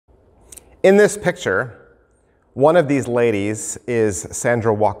In this picture, one of these ladies is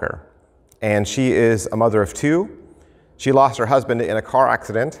Sandra Walker, and she is a mother of two. She lost her husband in a car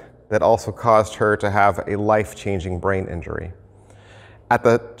accident that also caused her to have a life-changing brain injury. At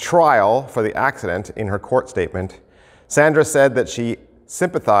the trial for the accident, in her court statement, Sandra said that she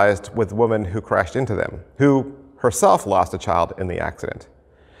sympathized with the woman who crashed into them, who herself lost a child in the accident.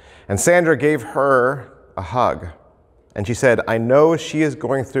 And Sandra gave her a hug, and she said, "I know she is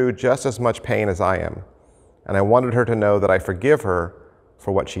going through just as much pain as I am, and I wanted her to know that I forgive her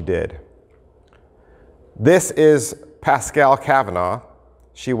for what she did." This is Pascal Kavanaugh.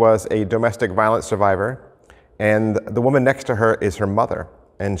 She was a domestic violence survivor, and the woman next to her is her mother.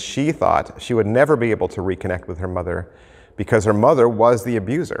 And she thought she would never be able to reconnect with her mother because her mother was the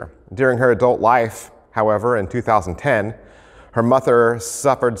abuser. During her adult life, however, in 2010, her mother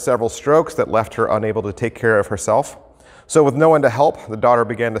suffered several strokes that left her unable to take care of herself. So with no one to help, the daughter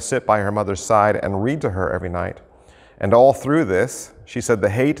began to sit by her mother's side and read to her every night. And all through this, she said the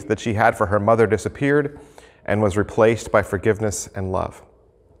hate that she had for her mother disappeared and was replaced by forgiveness and love.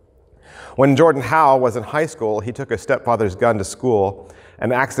 When Jordan Howe was in high school, he took his stepfather's gun to school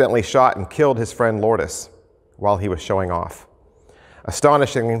and accidentally shot and killed his friend Lourdes while he was showing off.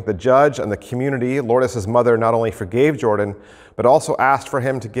 Astonishing the judge and the community, Lourdes' mother not only forgave Jordan, but also asked for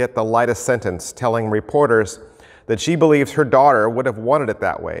him to get the lightest sentence, telling reporters that she believes her daughter would have wanted it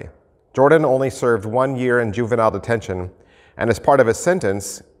that way. Jordan only served 1 year in juvenile detention, and as part of his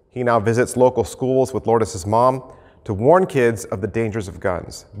sentence, he now visits local schools with Lourdes' mom to warn kids of the dangers of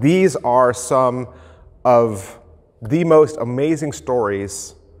guns. These are some of the most amazing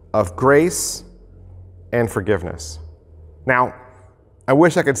stories of grace and forgiveness. Now, I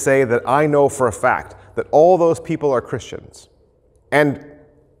wish I could say that I know for a fact that all those people are Christians. And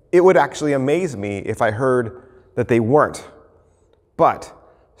it would actually amaze me if I heard that they weren't. But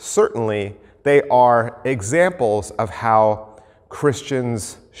certainly they are examples of how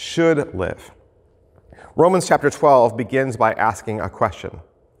Christians should live. Romans chapter 12 begins by asking a question.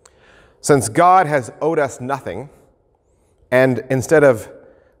 Since God has owed us nothing, and instead of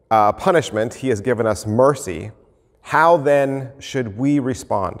punishment, he has given us mercy, how then should we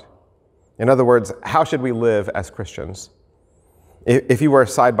respond? In other words, how should we live as Christians? If you were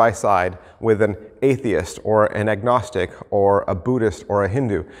side by side with an atheist or an agnostic or a Buddhist or a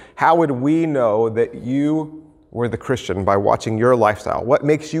Hindu, how would we know that you were the Christian by watching your lifestyle? What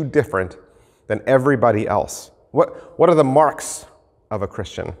makes you different than everybody else? What are the marks of a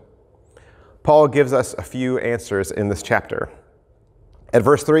Christian? Paul gives us a few answers in this chapter. At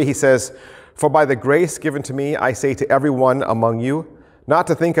verse 3, he says, "For by the grace given to me, I say to everyone among you, not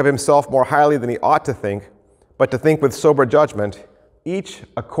to think of himself more highly than he ought to think, but to think with sober judgment, each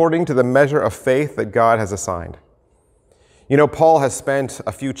according to the measure of faith that God has assigned." You know, Paul has spent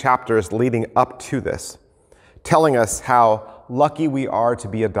a few chapters leading up to this, telling us how lucky we are to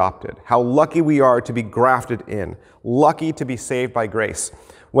be adopted, how lucky we are to be grafted in, lucky to be saved by grace,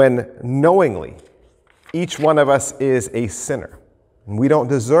 when knowingly each one of us is a sinner. We don't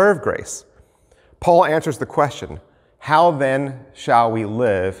deserve grace. Paul answers the question, how then shall we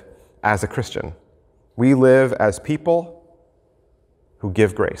live as a Christian? We live as people who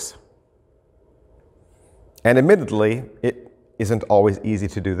give grace. And admittedly, it isn't always easy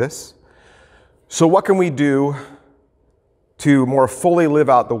to do this. So what can we do to more fully live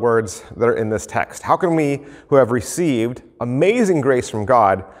out the words that are in this text? How can we, who have received amazing grace from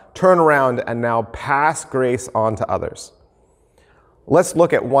God, turn around and now pass grace on to others? Let's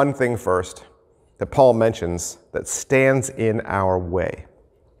look at one thing first that Paul mentions that stands in our way,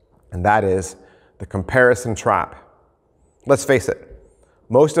 and that is the comparison trap. Let's face it,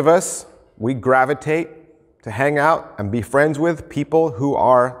 most of us, we gravitate to hang out and be friends with people who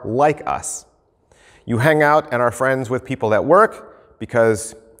are like us. You hang out and are friends with people at work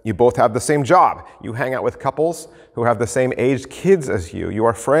because you both have the same job. You hang out with couples who have the same aged kids as you. You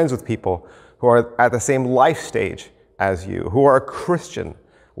are friends with people who are at the same life stage as you, who are Christian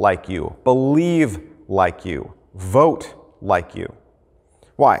like you, believe like you, vote like you.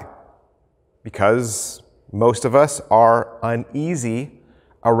 Why? Because most of us are uneasy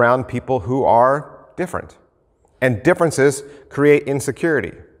around people who are different. And differences create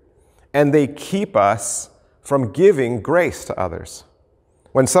insecurity. And they keep us from giving grace to others.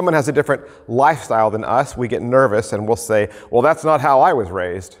 When someone has a different lifestyle than us, we get nervous and we'll say, well, that's not how I was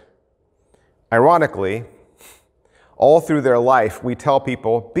raised. Ironically, all through their life, we tell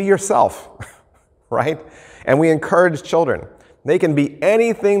people, be yourself, right? And we encourage children. They can be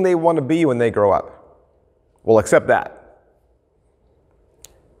anything they want to be when they grow up. Well, except that.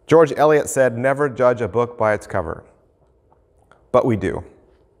 George Eliot said, never judge a book by its cover. But we do.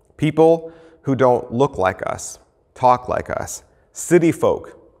 People who don't look like us, talk like us, city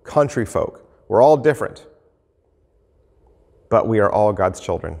folk, country folk. We're all different, but we are all God's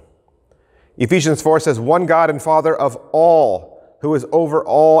children. Ephesians 4 says, one God and Father of all, who is over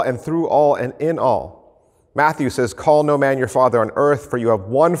all and through all and in all. Matthew says, call no man your father on earth, for you have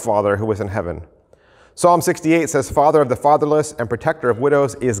one Father who is in heaven. Psalm 68 says, Father of the fatherless and protector of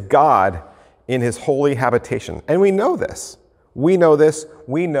widows is God in his holy habitation. And we know this. We know this.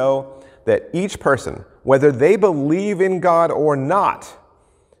 We know that each person, whether they believe in God or not,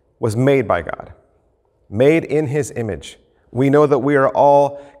 was made by God, made in his image. We know that we are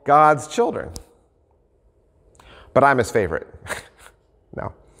all God's children. But I'm his favorite.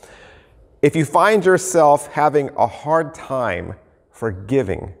 No. If you find yourself having a hard time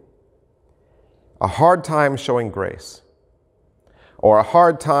forgiving, a hard time showing grace, or a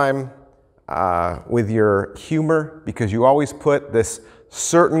hard time with your humor because you always put this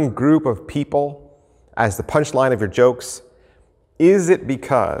certain group of people as the punchline of your jokes, is it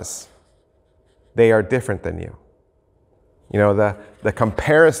because they are different than you? You know, the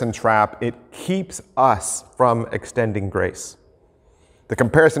comparison trap, it keeps us from extending grace. The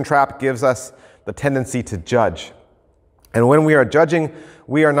comparison trap gives us the tendency to judge. And when we are judging,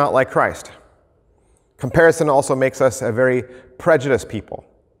 we are not like Christ. Comparison also makes us a very prejudiced people.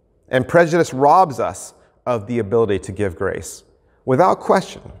 And prejudice robs us of the ability to give grace. Without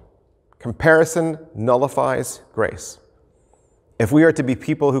question, comparison nullifies grace. If we are to be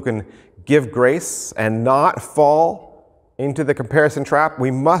people who can give grace and not fall into the comparison trap,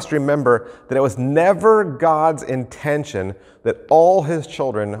 we must remember that it was never God's intention that all his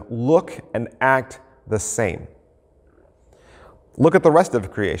children look and act the same. Look at the rest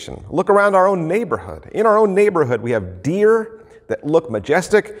of creation. Look around our own neighborhood. In our own neighborhood, we have deer that look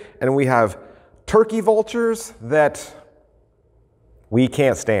majestic, and we have turkey vultures that we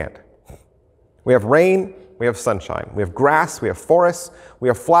can't stand. We have rain, we have sunshine, we have grass, we have forests, we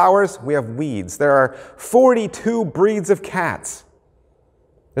have flowers, we have weeds. There are 42 breeds of cats.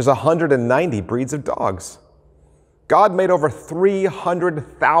 There's 190 breeds of dogs. God made over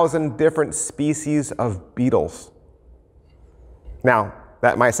 300,000 different species of beetles. Now,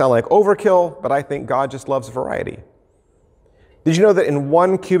 that might sound like overkill, but I think God just loves variety. Did you know that in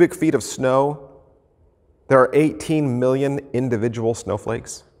 1 cubic feet of snow, there are 18 million individual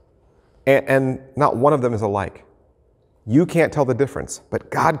snowflakes? And not one of them is alike. You can't tell the difference, but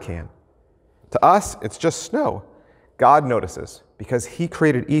God can. To us, it's just snow. God notices because he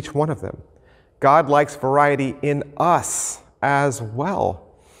created each one of them. God likes variety in us as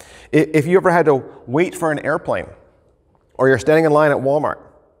well. If you ever had to wait for an airplane, or you're standing in line at Walmart,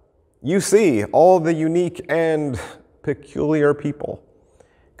 you see all the unique and peculiar people.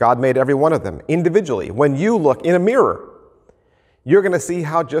 God made every one of them individually. When you look in a mirror, you're going to see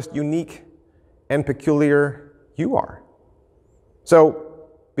how just unique and peculiar you are. So,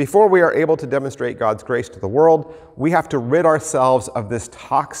 before we are able to demonstrate God's grace to the world, we have to rid ourselves of this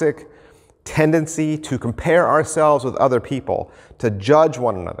toxic tendency to compare ourselves with other people, to judge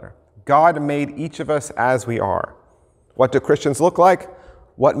one another. God made each of us as we are. What do Christians look like?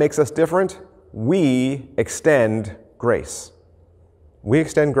 What makes us different? We extend grace. We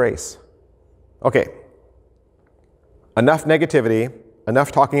extend grace. Okay. Enough negativity,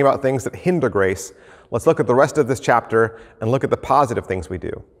 enough talking about things that hinder grace. Let's look at the rest of this chapter and look at the positive things we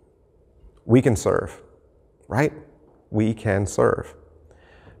do. We can serve, right? We can serve.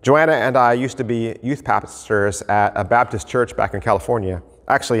 Joanna and I used to be youth pastors at a Baptist church back in California.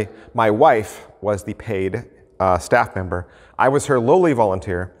 Actually, my wife was the paid staff member. I was her lowly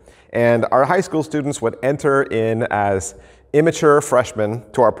volunteer, and our high school students would enter in as immature freshmen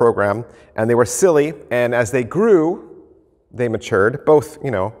to our program, and they were silly, and as they grew, they matured, both,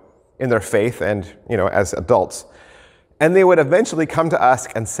 in their faith and, as adults. And they would eventually come to us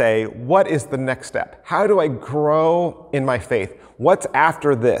and say, what is the next step? How do I grow in my faith? What's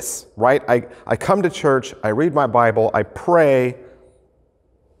after this, right? I come to church, I read my Bible, I pray.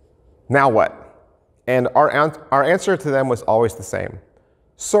 Now what? And our answer to them was always the same.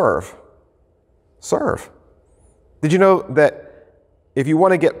 Serve. Serve. Did you know that if you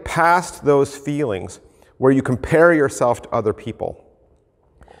want to get past those feelings where you compare yourself to other people,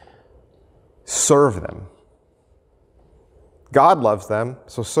 serve them. God loves them,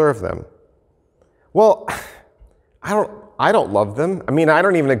 so serve them. Well, I don't love them. I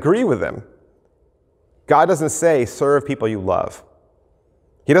don't even agree with them. God doesn't say serve people you love.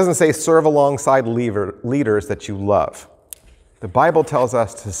 He doesn't say serve alongside leaders that you love. The Bible tells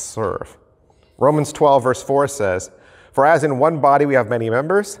us to serve. Romans 12 verse 4 says, for as in one body we have many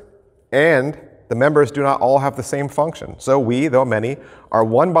members, and the members do not all have the same function. So we, though many, are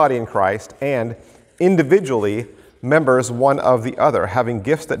one body in Christ, and individually members one of the other, having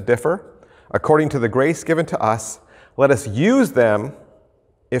gifts that differ according to the grace given to us. Let us use them,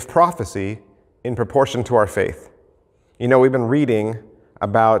 if prophecy, in proportion to our faith. You know, we've been reading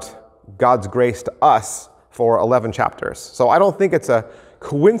about God's grace to us for 11 chapters. So I don't think it's a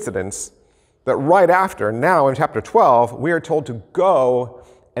coincidence that right after, now in chapter 12, we are told to go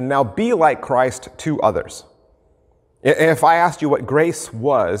and now be like Christ to others. If I asked you what grace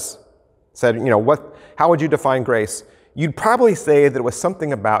was, said, you know, how would you define grace? You'd probably say that it was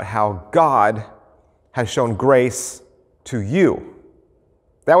something about how God has shown grace to you.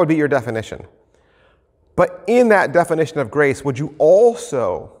 That would be your definition. But in that definition of grace, would you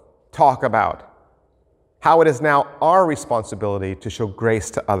also talk about how it is now our responsibility to show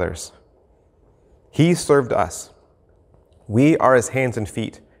grace to others? He served us. We are his hands and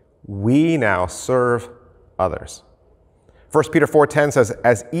feet. We now serve others. 1 Peter 4:10 says,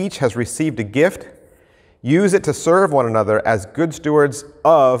 as each has received a gift, use it to serve one another as good stewards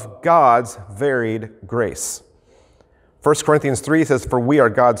of God's varied grace. 1 Corinthians 3 says, for we are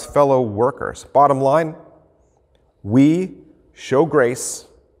God's fellow workers. Bottom line, we show grace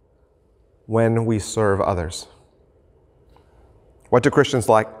when we serve others. What do Christians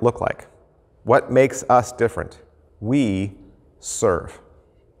look like? What makes us different? We serve.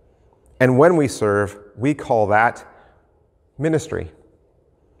 And when we serve, we call that ministry.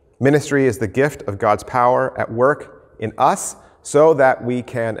 Ministry is the gift of God's power at work in us so that we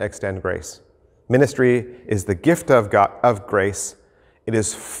can extend grace. Ministry is the gift of God, of grace. It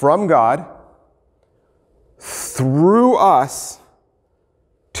is from God through us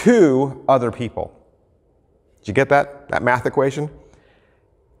to other people. Did you get that math equation?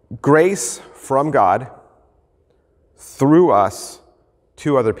 Grace from God through us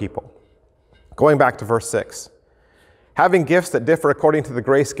to other people. Going back to verse 6. Having gifts that differ according to the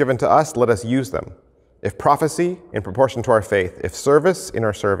grace given to us, let us use them. If prophecy, in proportion to our faith. If service, in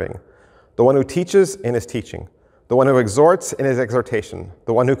our serving. The one who teaches, in his teaching. The one who exhorts, in his exhortation.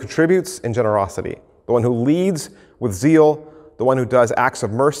 The one who contributes, in generosity. The one who leads, with zeal. The one who does acts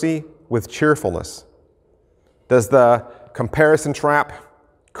of mercy, with cheerfulness. Does the comparison trap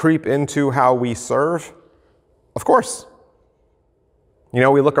creep into how we serve? Of course. You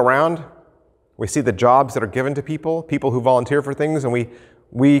know, we look around, we see the jobs that are given to people who volunteer for things, and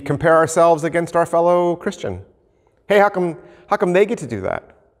we compare ourselves against our fellow Christian. Hey, how come they get to do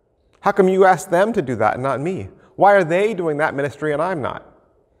that? How come you ask them to do that and not me? Why are they doing that ministry and I'm not?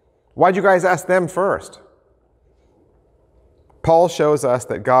 Why'd you guys ask them first? Paul shows us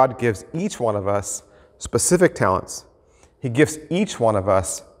that God gives each one of us specific talents. He gives each one of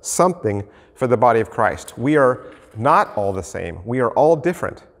us something for the body of Christ. We are not all the same. We are all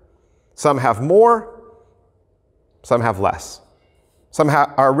different. Some have more, some have less. Some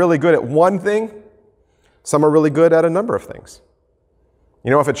are really good at one thing, some are really good at a number of things.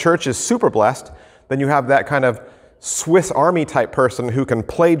 You know, if a church is super blessed, then you have that kind of Swiss Army type person who can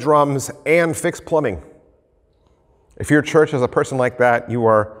play drums and fix plumbing. If your church has a person like that, you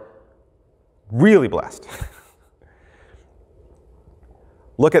are really blessed.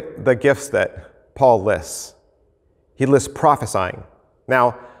 Look at the gifts that Paul lists. He lists prophesying.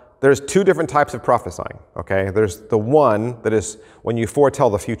 Now, there's two different types of prophesying, okay? There's the one that is when you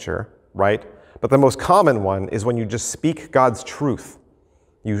foretell the future, right? But the most common one is when you just speak God's truth.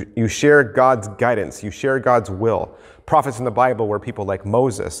 You share God's guidance. You share God's will. Prophets in the Bible were people like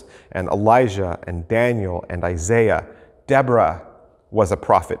Moses and Elijah and Daniel and Isaiah. Deborah was a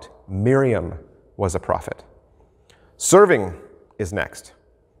prophet. Miriam was a prophet. Serving is next.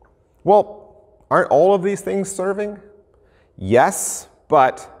 Well, aren't all of these things serving? Yes,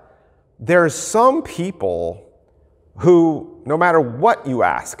 but there's some people who, no matter what you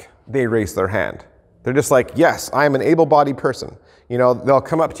ask, they raise their hand. They're just like, yes, I am an able-bodied person. You know, they'll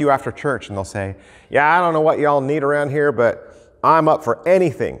come up to you after church and they'll say, yeah, I don't know what y'all need around here, but I'm up for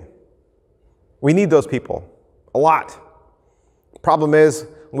anything. We need those people a lot. Problem is,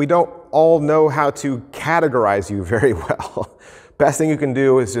 we don't all know how to categorize you very well. Best thing you can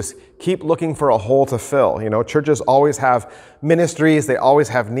do is just keep looking for a hole to fill. You know, churches always have ministries, they always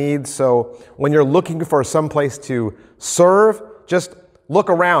have needs. So when you're looking for some place to serve, just look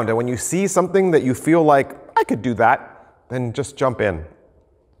around. And when you see something that you feel like, I could do that, then just jump in.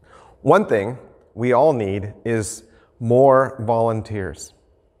 One thing we all need is more volunteers.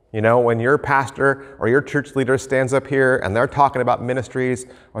 You know, when your pastor or your church leader stands up here and they're talking about ministries,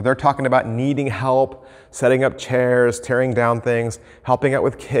 or they're talking about needing help, setting up chairs, tearing down things, helping out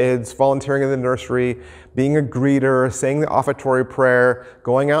with kids, volunteering in the nursery, being a greeter, saying the offertory prayer,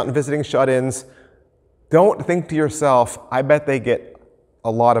 going out and visiting shut-ins, Don't think to yourself, I bet they get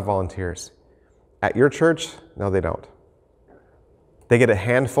a lot of volunteers. At your church, no, they don't. They get a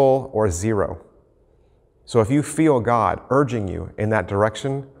handful or zero. So if you feel God urging you in that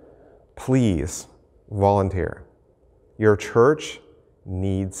direction, please volunteer. Your church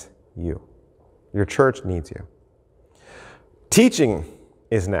needs you. Your church needs you. Teaching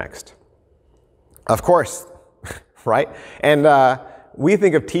is next. Of course, right? And we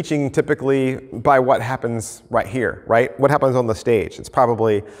think of teaching typically by what happens right here, right? What happens on the stage. It's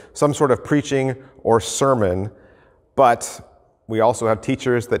probably some sort of preaching or sermon, but we also have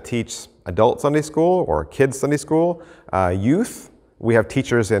teachers that teach adult Sunday school or kids Sunday school, youth. We have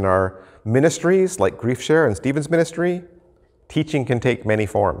teachers in our ministries like Grief Share and Stephen's ministry. Teaching can take many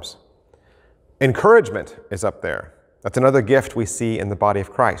forms. Encouragement is up there. That's another gift we see in the body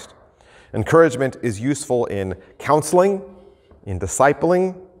of Christ. Encouragement is useful in counseling, in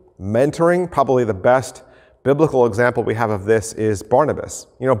discipling, mentoring. Probably the best biblical example we have of this is Barnabas.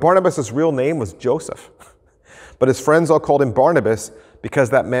 You know, Barnabas' real name was Joseph, but his friends all called him Barnabas because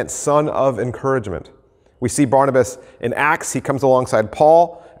that meant son of encouragement. We see Barnabas in Acts. He comes alongside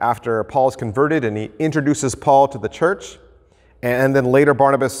Paul after Paul is converted, and he introduces Paul to the church. And then later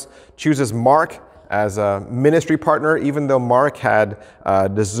Barnabas chooses Mark as a ministry partner, even though Mark had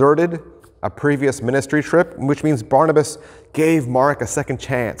deserted a previous ministry trip, which means Barnabas gave Mark a second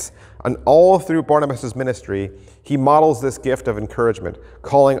chance. And all through Barnabas' ministry, he models this gift of encouragement,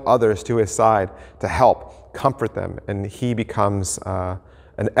 calling others to his side to help, comfort them, and he becomes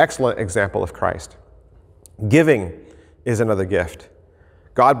an excellent example of Christ. Giving is another gift.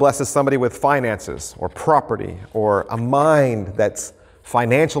 God blesses somebody with finances or property or a mind that's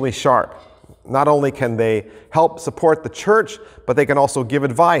financially sharp. Not only can they help support the church, but they can also give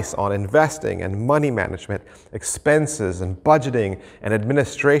advice on investing and money management, expenses and budgeting and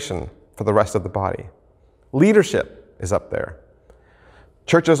administration for the rest of the body. Leadership is up there.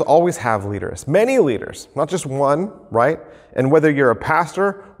 Churches always have leaders, many leaders, not just one, right? And whether you're a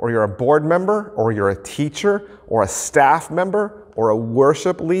pastor or you're a board member or you're a teacher or a staff member or a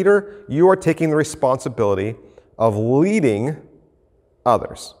worship leader, you are taking the responsibility of leading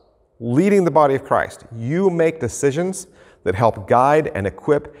others, leading the body of Christ. You make decisions that help guide and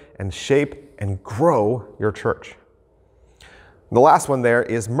equip and shape and grow your church. The last one there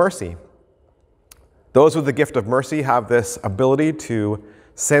is mercy. Those with the gift of mercy have this ability to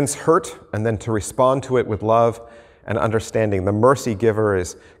sense hurt and then to respond to it with love and understanding. The mercy giver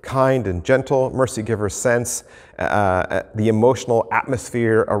is kind and gentle. Mercy givers sense the emotional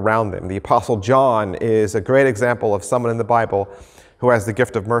atmosphere around them. The Apostle John is a great example of someone in the Bible who has the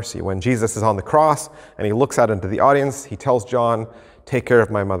gift of mercy. When Jesus is on the cross and he looks out into the audience, he tells John, "Take care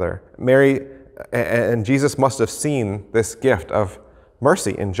of my mother." Mary and Jesus must have seen this gift of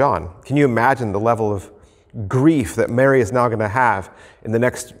mercy in John. Can you imagine the level of grief that Mary is now going to have in the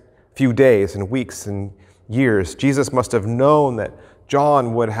next few days and weeks and years? Jesus must have known that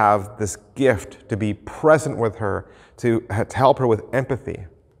John would have this gift to be present with her, to help her with empathy.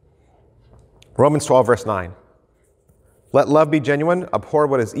 Romans 12, verse 9. Let love be genuine, abhor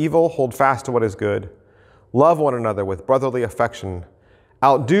what is evil, hold fast to what is good. Love one another with brotherly affection.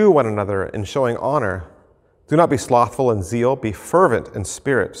 Outdo one another in showing honor. Do not be slothful in zeal, be fervent in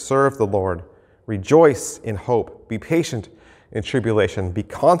spirit, serve the Lord. Rejoice in hope, be patient in tribulation, be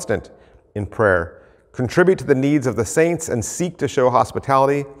constant in prayer. Contribute to the needs of the saints and seek to show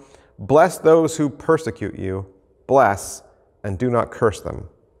hospitality. Bless those who persecute you. Bless and do not curse them.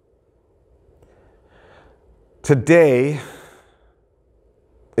 Today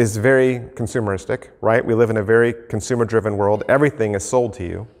is very consumeristic, right? We live in a very consumer-driven world. Everything is sold to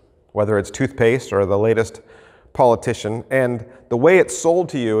you, whether it's toothpaste or the latest politician. And the way it's sold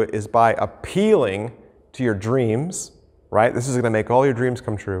to you is by appealing to your dreams, right? This is going to make all your dreams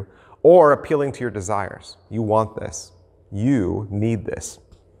come true. Or appealing to your desires. You want this. You need this.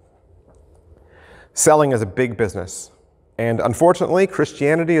 Selling is a big business. And unfortunately,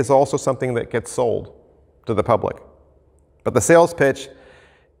 Christianity is also something that gets sold to the public. But the sales pitch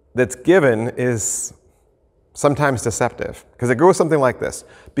that's given is sometimes deceptive, because it goes something like this.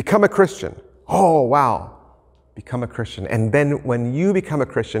 Become a Christian. Oh, wow. Become a Christian. And then when you become a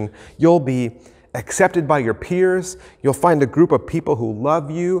Christian, you'll be accepted by your peers. You'll find a group of people who love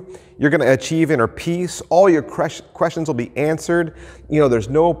you. You're going to achieve inner peace. All your questions will be answered. You know, there's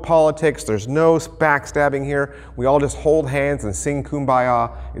no politics. There's no backstabbing here. We all just hold hands and sing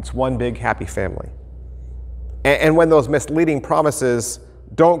Kumbaya. It's one big happy family. And when those misleading promises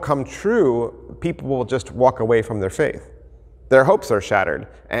don't come true, people will just walk away from their faith. Their hopes are shattered.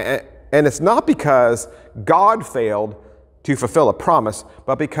 And it's not because God failed to fulfill a promise,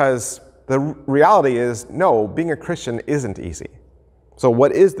 but because the reality is, no, being a Christian isn't easy. So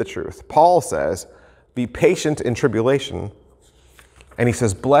what is the truth? Paul says, be patient in tribulation. And he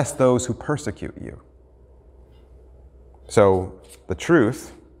says, bless those who persecute you. So the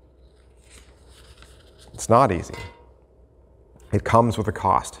truth, it's not easy. It comes with a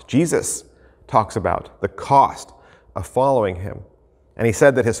cost. Jesus talks about the cost of following him. And he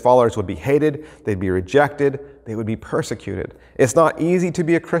said that his followers would be hated, they'd be rejected, they would be persecuted. It's not easy to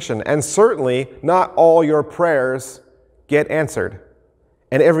be a Christian, and certainly not all your prayers get answered.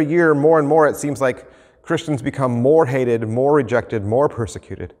 And every year, more and more, it seems like Christians become more hated, more rejected, more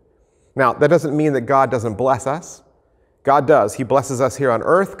persecuted. Now, that doesn't mean that God doesn't bless us. God does. He blesses us here on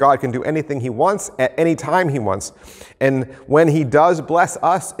earth. God can do anything he wants at any time he wants. And when he does bless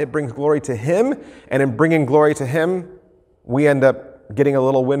us, it brings glory to him. And in bringing glory to him, we end up getting a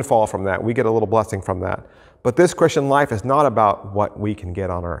little windfall from that. We get a little blessing from that. But this Christian life is not about what we can get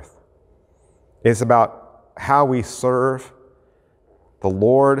on earth. It's about how we serve the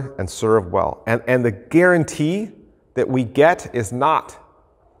Lord and serve well. And the guarantee that we get is not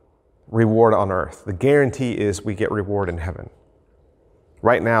reward on earth. The guarantee is we get reward in heaven.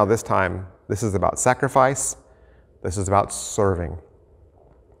 Right now, this time, this is about sacrifice. This is about serving.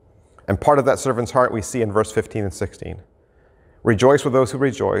 And part of that servant's heart we see in verse 15 and 16. Rejoice with those who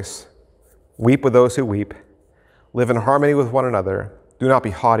rejoice. Weep with those who weep. Live in harmony with one another. Do not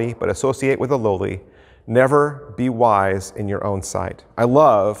be haughty, but associate with the lowly. Never be wise in your own sight. I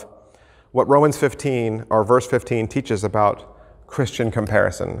love what Romans 15, or verse 15, teaches about Christian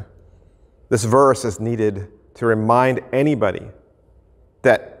comparison. This verse is needed to remind anybody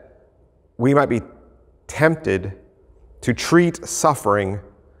that we might be tempted to treat suffering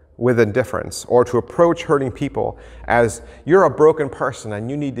with indifference, or to approach hurting people as you're a broken person and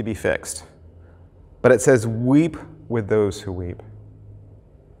you need to be fixed. But it says, weep with those who weep.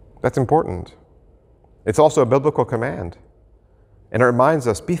 That's important. It's also a biblical command. And it reminds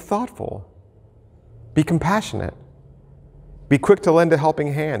us, be thoughtful, be compassionate, be quick to lend a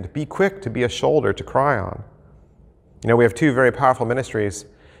helping hand, be quick to be a shoulder to cry on. You know, we have two very powerful ministries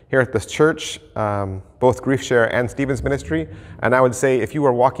here at this church, both Grief Share and Stephen's ministry. And I would say if you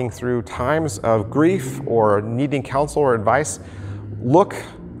are walking through times of grief or needing counsel or advice, look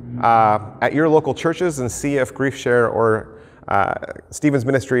at your local churches and see if Grief Share or Stephen's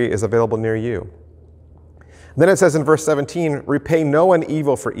ministry is available near you. Then it says in verse 17, repay no one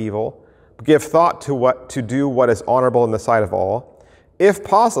evil for evil, but give thought to do what is honorable in the sight of all. If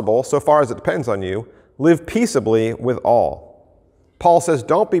possible, so far as it depends on you, live peaceably with all. Paul says,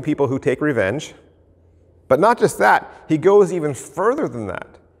 don't be people who take revenge. But not just that, he goes even further than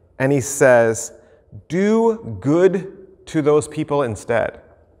that. And he says, do good to those people instead.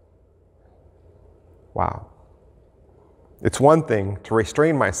 Wow. It's one thing to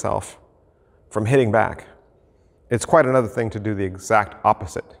restrain myself from hitting back. It's quite another thing to do the exact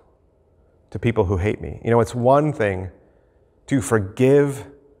opposite to people who hate me. You know, it's one thing to forgive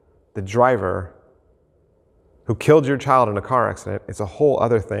the driver who killed your child in a car accident. It's a whole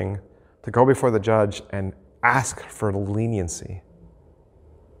other thing to go before the judge and ask for leniency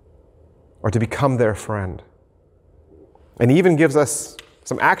or to become their friend. And he even gives us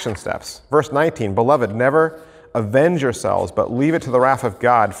some action steps. Verse 19, beloved, never avenge yourselves, but leave it to the wrath of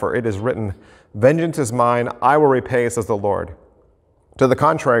God, for it is written, vengeance is mine, I will repay, says the Lord. To the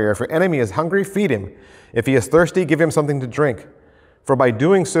contrary, if your enemy is hungry, feed him. If he is thirsty, give him something to drink. For by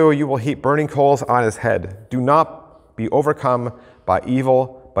doing so, you will heap burning coals on his head. Do not be overcome by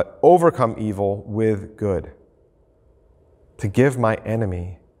evil, but overcome evil with good. To give my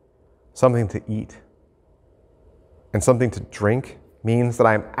enemy something to eat and something to drink means that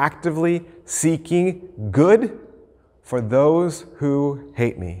I am actively seeking good for those who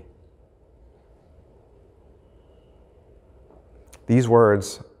hate me. These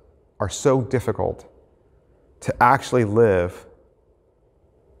words are so difficult to actually live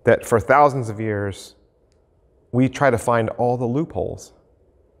that for thousands of years, we try to find all the loopholes.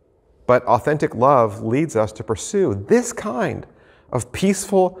 But authentic love leads us to pursue this kind of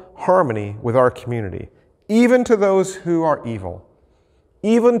peaceful harmony with our community, even to those who are evil,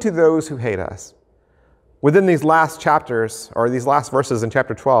 even to those who hate us. Within these last chapters, or these last verses in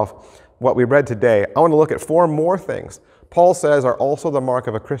chapter 12, what we read today, I want to look at 4 more things Paul says are also the mark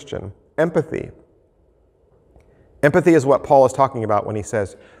of a Christian. Empathy. Empathy is what Paul is talking about when he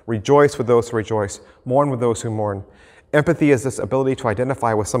says, rejoice with those who rejoice, mourn with those who mourn. Empathy is this ability to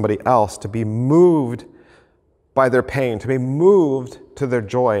identify with somebody else, to be moved by their pain, to be moved to their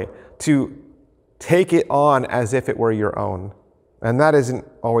joy, to take it on as if it were your own. And that isn't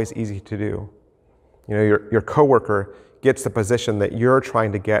always easy to do. You know, your coworker gets the position that you're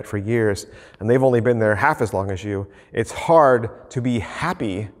trying to get for years, and they've only been there half as long as you, it's hard to be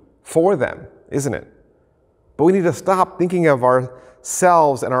happy for them, isn't it? But we need to stop thinking of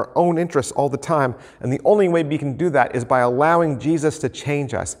ourselves and our own interests all the time, and the only way we can do that is by allowing Jesus to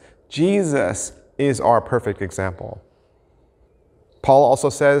change us. Jesus is our perfect example. Paul also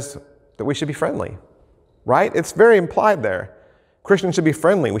says that we should be friendly, right? It's very implied there. Christians should be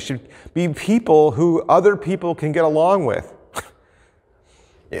friendly. We should be people who other people can get along with.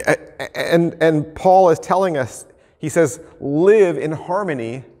 And Paul is telling us, he says, live in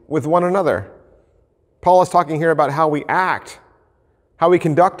harmony with one another. Paul is talking here about how we act, how we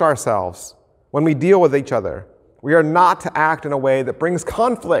conduct ourselves when we deal with each other. We are not to act in a way that brings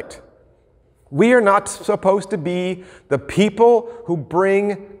conflict. We are not supposed to be the people who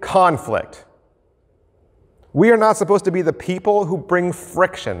bring conflict. We are not supposed to be the people who bring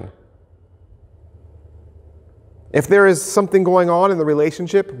friction. If there is something going on in the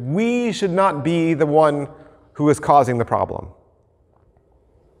relationship, we should not be the one who is causing the problem.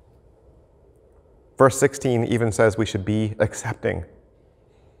 Verse 16 even says we should be accepting.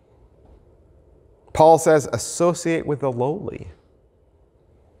 Paul says, associate with the lowly.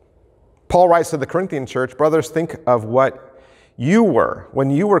 Paul writes to the Corinthian church, brothers, think of what you were when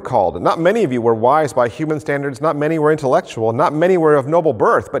you were called. Not many of you were wise by human standards. Not many were intellectual. Not many were of noble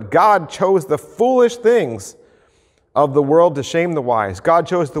birth. But God chose the foolish things of the world to shame the wise. God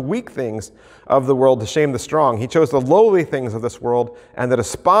chose the weak things of the world to shame the strong. He chose the lowly things of this world and the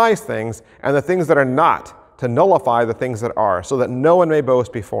despised things and the things that are not to nullify the things that are, so that no one may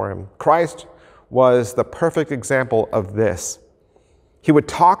boast before him. Christ was the perfect example of this. He would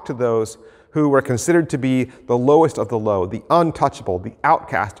talk to those who were considered to be the lowest of the low, the untouchable, the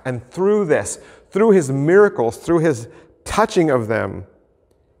outcast. And through this, through his miracles, through his touching of them,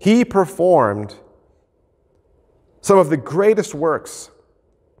 he performed some of the greatest works.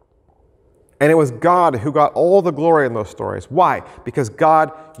 And it was God who got all the glory in those stories. Why? Because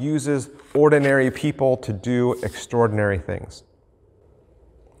God uses ordinary people to do extraordinary things.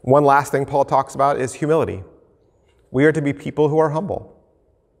 One last thing Paul talks about is humility. We are to be people who are humble.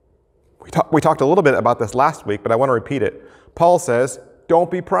 We talked a little bit about this last week, but I want to repeat it. Paul says, don't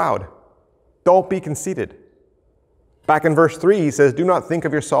be proud. Don't be conceited. Back in verse 3, he says, do not think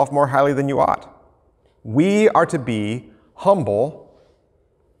of yourself more highly than you ought. We are to be humble,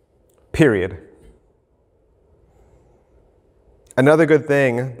 period. Another good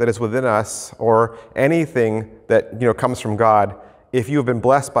thing that is within us, or anything that comes from God, if you have been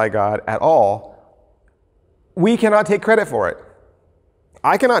blessed by God at all, we cannot take credit for it.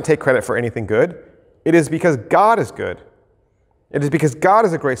 I cannot take credit for anything good. It is because God is good. It is because God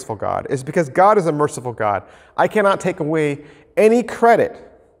is a graceful God. It is because God is a merciful God. I cannot take away any credit.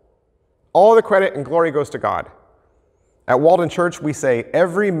 All the credit and glory goes to God. At Walden Church, we say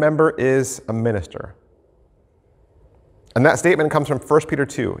every member is a minister. And that statement comes from 1 Peter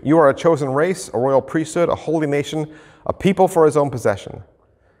 2. You are a chosen race, a royal priesthood, a holy nation, a people for his own possession,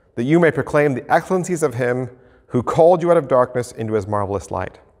 that you may proclaim the excellencies of him who called you out of darkness into his marvelous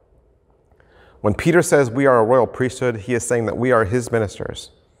light. When Peter says we are a royal priesthood, he is saying that we are his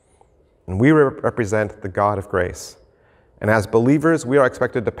ministers, and we represent the God of grace. And as believers, we are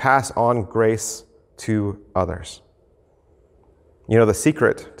expected to pass on grace to others. The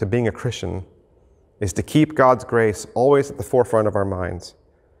secret to being a Christian is to keep God's grace always at the forefront of our minds.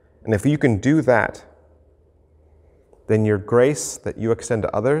 And if you can do that, then your grace that you extend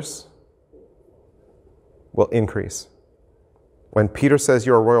to others will increase. When Peter says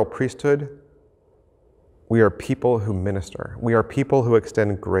you're a royal priesthood, we are people who minister. We are people who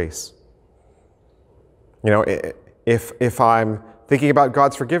extend grace. If I'm thinking about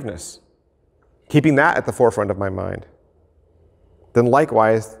God's forgiveness, keeping that at the forefront of my mind, then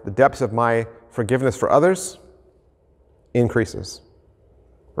likewise, the depths of my forgiveness for others increases.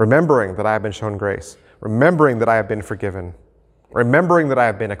 Remembering that I have been shown grace, remembering that I have been forgiven, remembering that I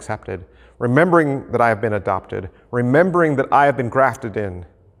have been accepted, remembering that I have been adopted, remembering that I have been grafted in.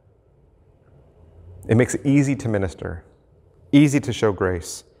 It makes it easy to minister, easy to show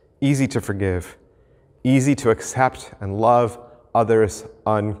grace, easy to forgive, easy to accept and love others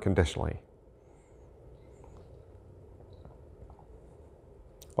unconditionally.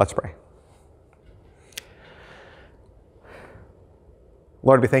 Let's pray.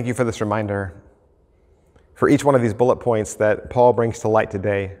 Lord, we thank you for this reminder, for each one of these bullet points that Paul brings to light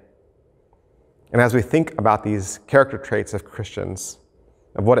today. And as we think about these character traits of Christians,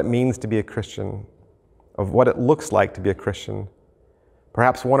 of what it means to be a Christian, of what it looks like to be a Christian,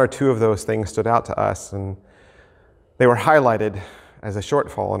 perhaps one or two of those things stood out to us, and they were highlighted as a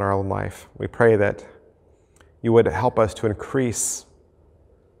shortfall in our own life. We pray that you would help us to increase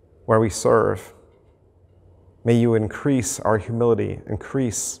where we serve. May you increase our humility,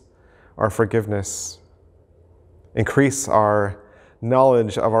 increase our forgiveness, increase our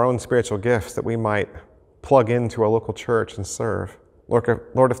knowledge of our own spiritual gifts that we might plug into a local church and serve.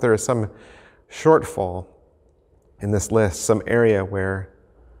 Lord, if there is some shortfall in this list, some area where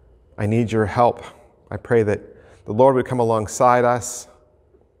I need your help, I pray that the Lord would come alongside us,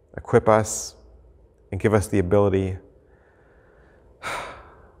 equip us, and give us the ability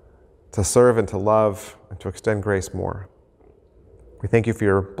to serve and to love and to extend grace more. We thank you for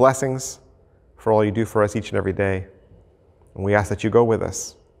your blessings, for all you do for us each and every day. And we ask that you go with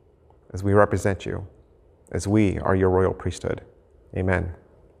us as we represent you, as we are your royal priesthood. Amen.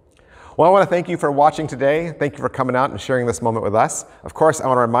 Well, I want to thank you for watching today. Thank you for coming out and sharing this moment with us. Of course, I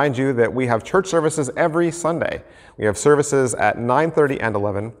want to remind you that we have church services every Sunday. We have services at 9:30 and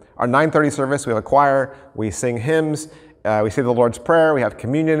 11. Our 9:30 service, we have a choir, we sing hymns, we say the Lord's Prayer, we have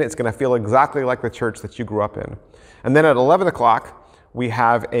communion. It's going to feel exactly like the church that you grew up in. And then at 11 o'clock, we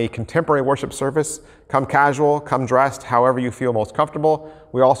have a contemporary worship service. Come casual, come dressed, however you feel most comfortable.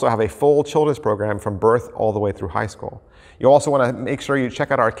 We also have a full children's program from birth all the way through high school. You also want to make sure you check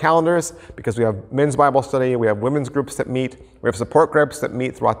out our calendars because we have men's Bible study, we have women's groups that meet, we have support groups that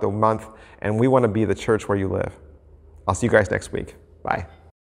meet throughout the month, and we want to be the church where you live. I'll see you guys next week. Bye.